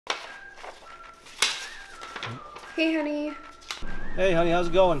Hey, honey. Hey, honey, how's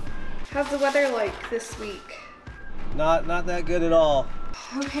it going? How's the weather like this week? Not that good at all.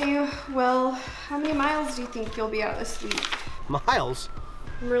 Okay, well, how many miles do you think you'll be out this week? Miles?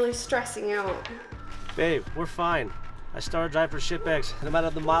 I'm really stressing out. Babe, we're fine. I started driving for ShipEX. No matter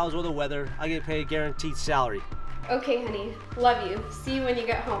the miles or the weather, I get paid guaranteed salary. Okay, honey. Love you. See you when you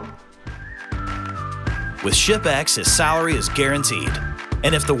get home. With ShipEX, his salary is guaranteed.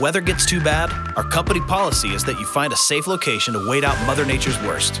 And if the weather gets too bad, our company policy is that you find a safe location to wait out Mother Nature's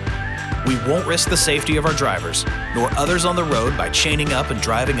worst. We won't risk the safety of our drivers, nor others on the road by chaining up and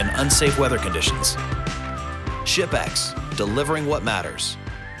driving in unsafe weather conditions. ShipEX, delivering what matters.